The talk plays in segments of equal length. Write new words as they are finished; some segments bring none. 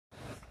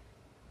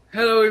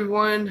Hello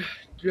everyone,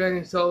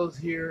 Dragon Souls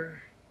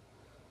here.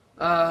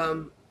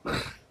 Um,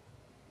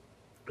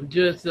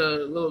 just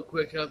a little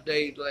quick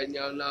update letting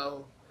y'all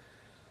know.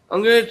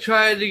 I'm gonna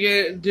try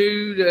to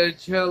do the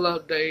channel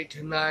update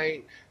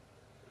tonight,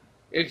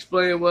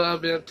 explain what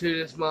I've been up to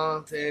this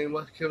month and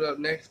what's coming up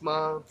next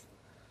month.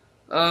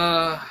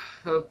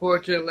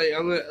 Unfortunately,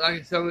 like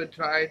I said, I'm gonna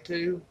try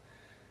to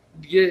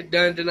get it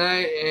done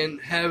tonight and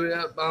have it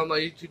up on my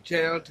YouTube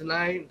channel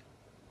tonight.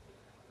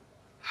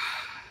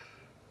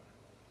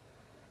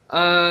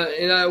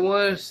 And I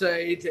want to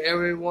say to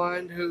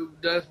everyone who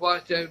does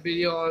watch that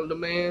video on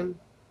demand,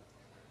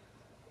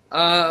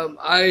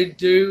 I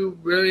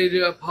really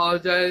do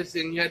apologize,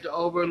 and you have to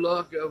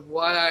overlook of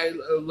what I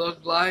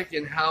look like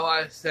and how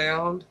I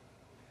sound.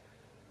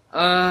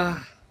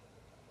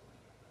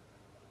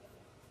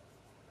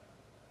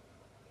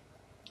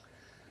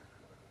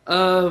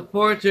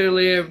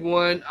 Fortunately,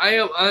 everyone, I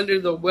am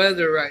under the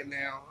weather right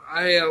now.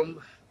 I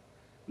am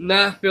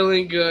not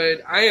feeling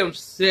good. I am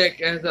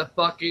sick as a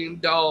fucking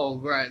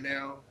dog right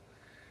now.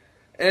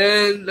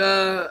 And,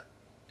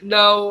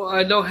 no,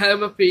 I don't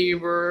have a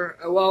fever.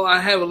 Well, I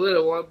have a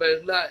little one, but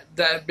it's not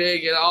that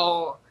big at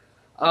all.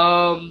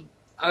 I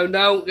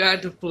don't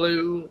got the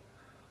flu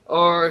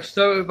or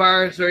stomach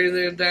virus or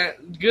anything like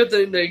that.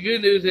 The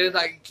good news is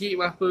I can keep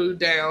my food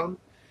down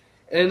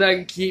and I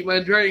can keep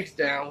my drinks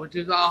down, which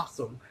is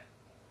awesome.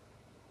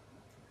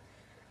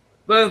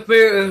 But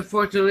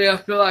unfortunately, I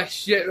feel like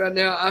shit right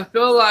now. I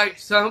feel like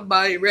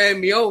somebody ran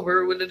me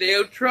over with a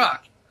damn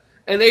truck.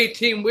 An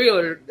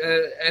 18-wheeler,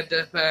 at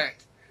that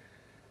fact.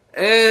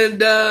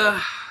 And,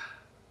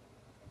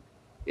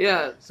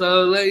 yeah,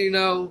 so let you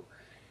know,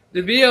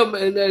 the video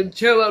and the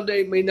channel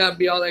update may not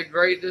be all that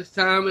great this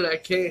time, and I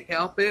can't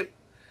help it.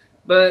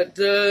 But,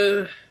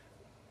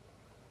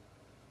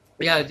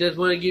 yeah, I just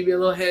want to give you a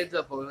little heads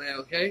up on that,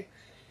 okay?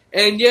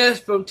 And yes,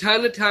 from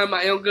time to time,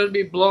 I am going to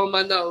be blowing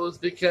my nose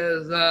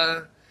because,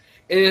 and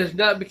it's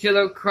not because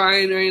I'm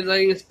crying or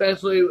anything,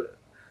 especially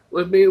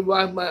with me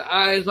wiping my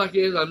eyes like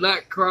this. I'm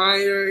not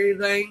crying or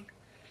anything.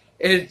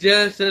 It's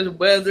just the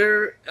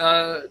weather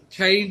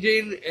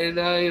changing, and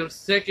I am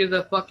sick as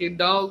a fucking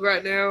dog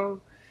right now,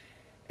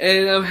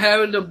 and I'm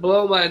having to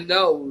blow my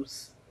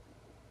nose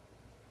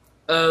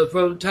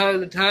from time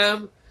to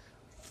time.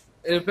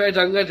 In fact,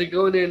 I'm going to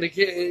go in there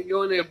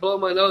and blow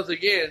my nose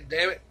again.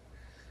 Damn it!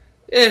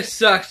 It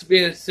sucks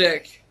being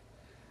sick.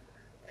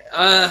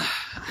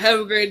 Have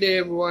a great day,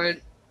 everyone.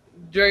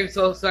 Dragon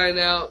Soul sign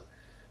out.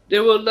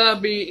 There will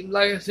not be,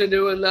 like I said,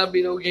 there will not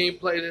be no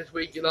gameplay this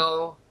week at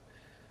all.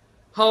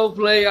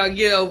 Hopefully I'll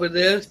get over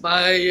this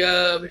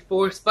by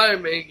before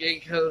Spider-Man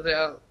game comes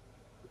out.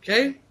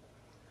 Okay?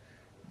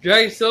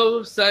 Dragon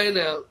Soul sign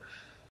out.